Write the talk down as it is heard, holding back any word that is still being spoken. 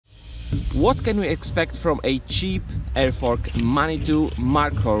What can we expect from a cheap air fork Manitou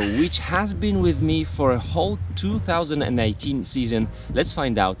Markhor, which has been with me for a whole 2018 season? Let's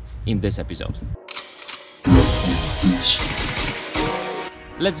find out in this episode.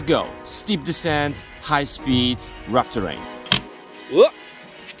 Let's go. Steep descent, high speed, rough terrain.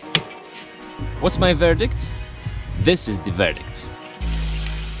 What's my verdict? This is the verdict.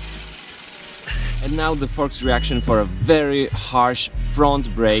 And now the fork's reaction for a very harsh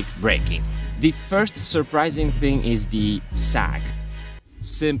front brake braking. The first surprising thing is the sag.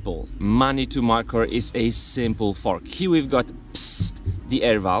 Simple. Manitou Markhor is a simple fork. Here we've got the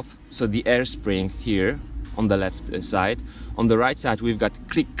air valve, so the air spring here on the left side. On the right side we've got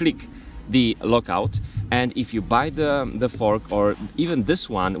click, the lockout. And if you buy the fork, or even this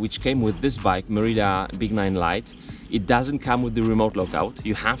one, which came with this bike, Merida Big 9 Lite, it doesn't come with the remote lockout.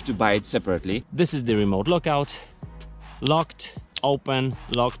 You have to buy it separately. This is the remote lockout. Locked, open,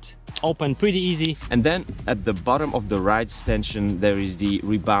 locked, open, pretty easy. And then at the bottom of the right extension, there is the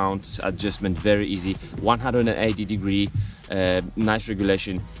rebound adjustment, very easy. 180-degree, nice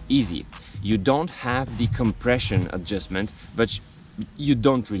regulation, easy. You don't have the compression adjustment, but you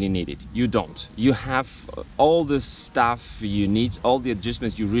don't really need it. You don't. You have all the stuff you need, all the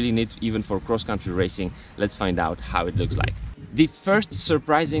adjustments you really need, even for cross-country racing. Let's find out how it looks like. The first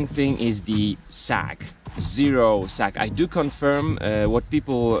surprising thing is the sag. Zero sag. I do confirm what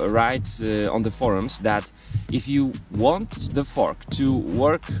people write on the forums, that if you want the fork to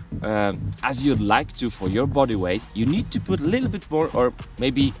work as you'd like to for your body weight, you need to put a little bit more, or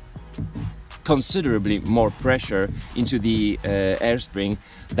maybe considerably more pressure into the air spring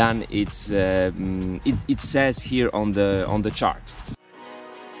than it says here on the chart.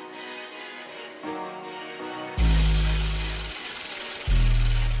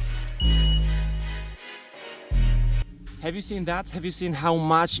 Have you seen that? Have you seen how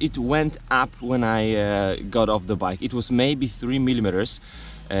much it went up when I got off the bike? It was maybe 3 millimeters.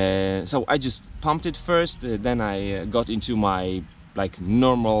 So I just pumped it first, then I got into my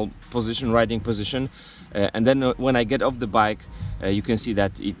normal position, riding position, and then when I get off the bike, you can see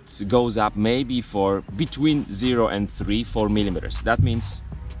that it goes up maybe for between 0 and 4 millimeters. That means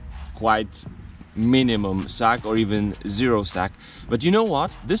quite minimum sag, or even zero sag. But you know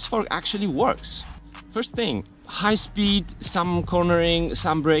what? This fork actually works. First thing, high speed, some cornering,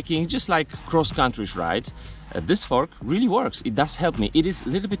 some braking, just like cross-country ride. This fork really works. It does help me. It is a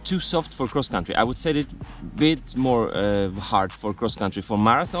little bit too soft for cross-country. I would say it a bit more hard for cross-country. For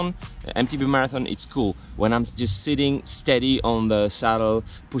marathon, MTB marathon, it's cool. When I'm just sitting steady on the saddle,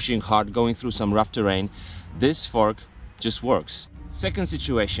 pushing hard, going through some rough terrain, this fork just works. Second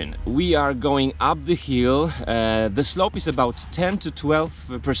situation, we are going up the hill. The slope is about 10 to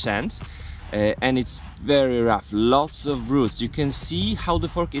 12%. And it's very rough, lots of roots. You can see how the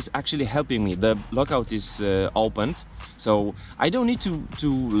fork is actually helping me. The lockout is opened, so I don't need to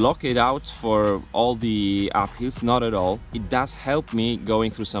lock it out for all the uphills, not at all. It does help me going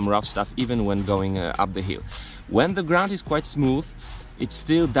through some rough stuff, even when going up the hill. When the ground is quite smooth, it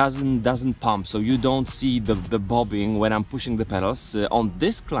still doesn't pump, so you don't see the bobbing when I'm pushing the pedals. On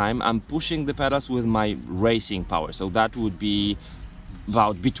this climb, I'm pushing the pedals with my racing power, so that would be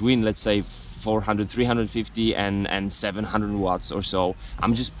about between, let's say, 400, 350 and 700 watts or so.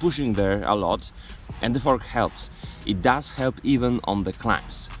 I'm just pushing there a lot, and the fork helps. It does help even on the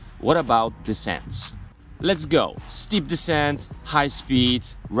climbs. What about descents? Let's go. Steep descent, high speed,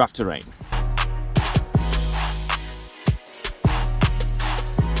 rough terrain.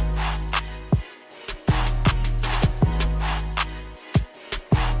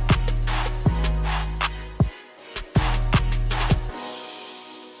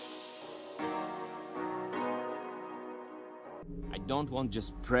 I don't want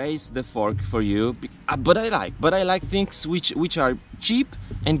just praise the fork for you, but I like things which are cheap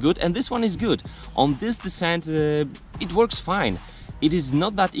and good, and this one is good. On this descent, it works fine. It is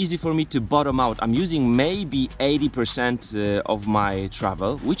not that easy for me to bottom out. I'm using maybe 80% of my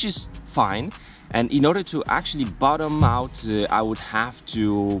travel, which is fine. And in order to actually bottom out, I would have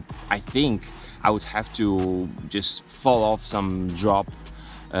to, I think, I would have to just fall off some drop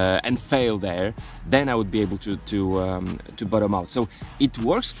and fail there. Then I would be able to bottom out. So it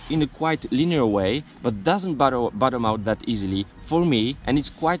works in a quite linear way, but doesn't bottom out that easily for me, and it's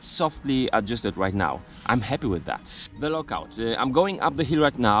quite softly adjusted right now. I'm happy with that. The lockout. I'm going up the hill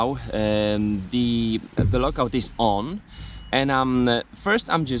right now. The lockout is on, and first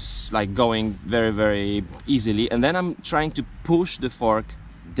I'm just like going very easily, and then I'm trying to push the fork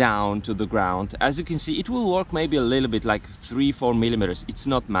down to the ground. As you can see, it will work maybe a little bit, like 3-4 millimeters. It's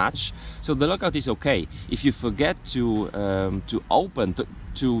not much, so the lockout is okay. If you forget to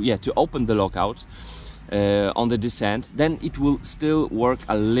open the lockout on the descent, then it will still work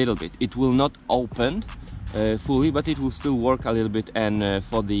a little bit. It will not open fully, but it will still work a little bit. And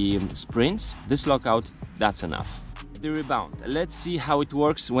for the sprints, this lockout, that's enough. The rebound. Let's see how it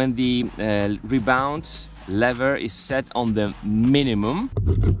works when the rebound lever is set on the minimum.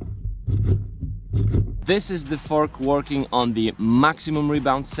 This is the fork working on the maximum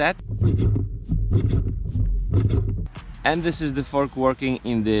rebound set, and this is the fork working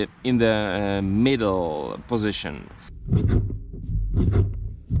in the middle position.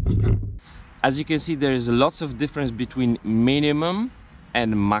 As you can see, there is lots of difference between minimum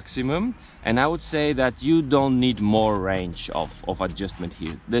and maximum, and I would say that you don't need more range of adjustment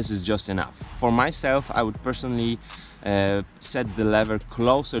here. This is just enough. For myself, I would personally set the lever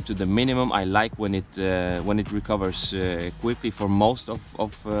closer to the minimum. I like when it recovers quickly for most of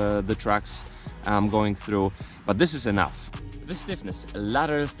the tracks I'm going through, but this is enough. The stiffness,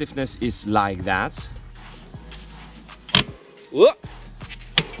 lateral stiffness is like that. Whoa.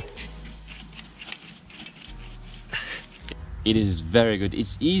 It is very good.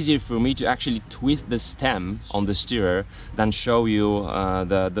 It's easier for me to actually twist the stem on the steerer than show you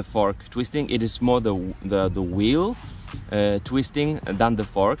the fork twisting. It is more the wheel twisting than the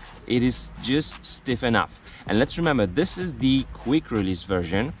fork. It is just stiff enough. And let's remember, this is the quick release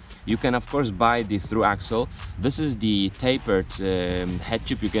version. You can of course buy the through axle. This is the tapered head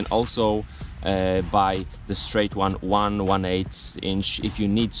tube. You can also buy the straight one, 1/8 inch if you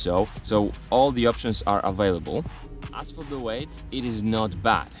need so. So all the options are available. As for the weight, it is not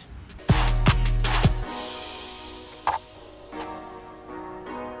bad.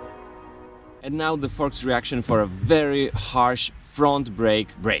 And now the fork's reaction for a very harsh front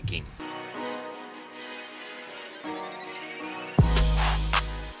brake braking.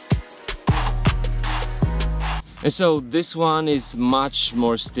 And so this one is much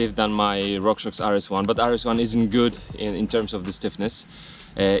more stiff than my RockShox RS1, but RS1 isn't good in terms of the stiffness.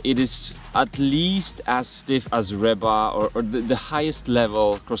 It is at least as stiff as Reba or the highest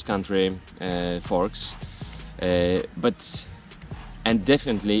level cross-country forks, and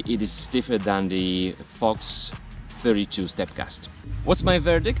definitely it is stiffer than the Fox 32 Stepcast. What's my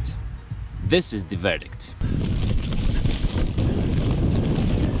verdict? This is the verdict.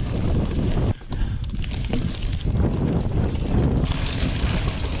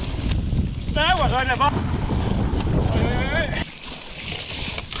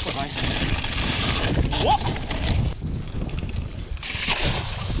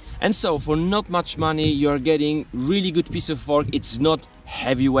 And so for not much money you're getting really good piece of fork. It's not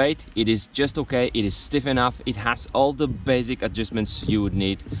heavyweight, it is just okay, it is stiff enough, it has all the basic adjustments you would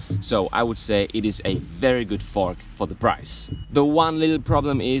need. So I would say it is a very good fork for the price. The one little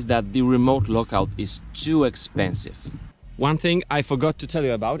problem is that the remote lockout is too expensive. One thing I forgot to tell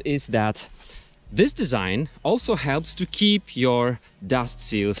you about is that this design also helps to keep your dust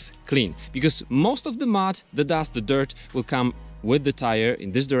seals clean, because most of the mud, the dust, the dirt will come with the tire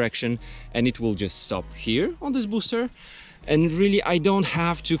in this direction, and it will just stop here on this booster. And really I don't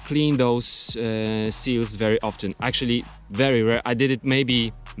have to clean those seals very often. Actually very rare. I did it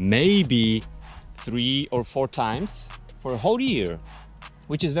maybe 3 or 4 times for a whole year,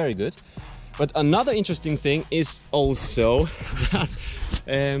 which is very good. But another interesting thing is also that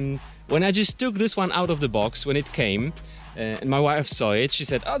when I just took this one out of the box when it came, and my wife saw it, she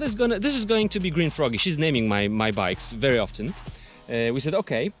said, "Oh, this is going to be Green Froggy." She's naming my bikes very often. We said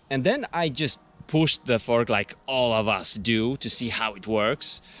okay, and then I just pushed the fork like all of us do to see how it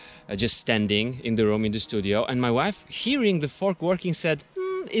works, just standing in the room in the studio. And my wife, hearing the fork working, said,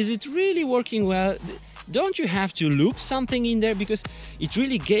 "Is it really working well? Don't you have to loop something in there? Because it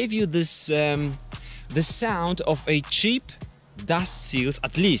really gave you this the sound of a cheap dust seals,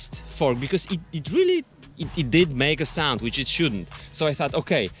 at least fork, because it did make a sound, which it shouldn't." So I thought,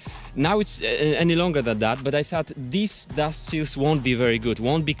 okay, now it's any longer than that, but I thought these dust seals won't be very good,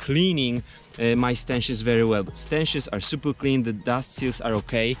 won't be cleaning my stanchions very well. But stanchions are super clean, the dust seals are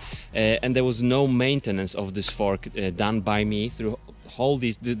okay, and there was no maintenance of this fork done by me through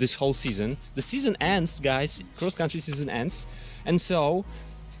this whole season. The season ends, guys, cross-country season ends, and so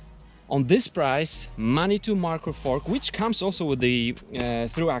on this price, Manitou Markhor fork, which comes also with the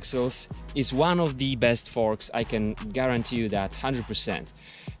through axles, is one of the best forks. I can guarantee you that 100%.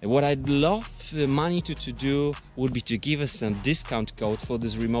 What I'd love Manitou to do would be to give us some discount code for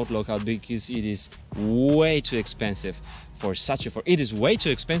this remote lockout, because it is way too expensive for such a fork. It is way too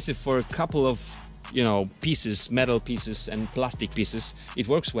expensive for a couple of you know, pieces, metal pieces and plastic pieces. It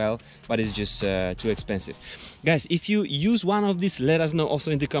works well, but it's just too expensive. Guys, if you use one of these, let us know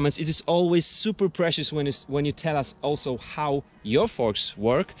also in the comments. It is always super precious when you tell us also how your forks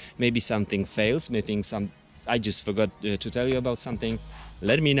work. Maybe something fails, maybe I just forgot to tell you about something.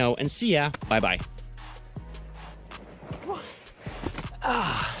 Let me know, and see ya. Bye bye.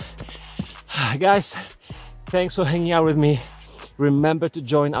 Guys, thanks for hanging out with me. Remember to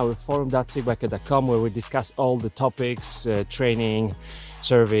join our forum.sickbiker.com, where we discuss all the topics, training,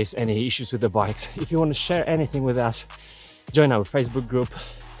 service, any issues with the bikes. If you want to share anything with us, join our Facebook group.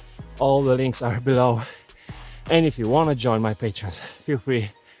 All the links are below. And if you want to join my patrons, feel free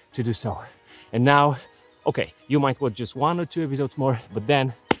to do so. And now, okay, you might watch just 1 or 2 episodes more, but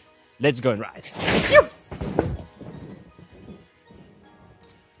then let's go and ride.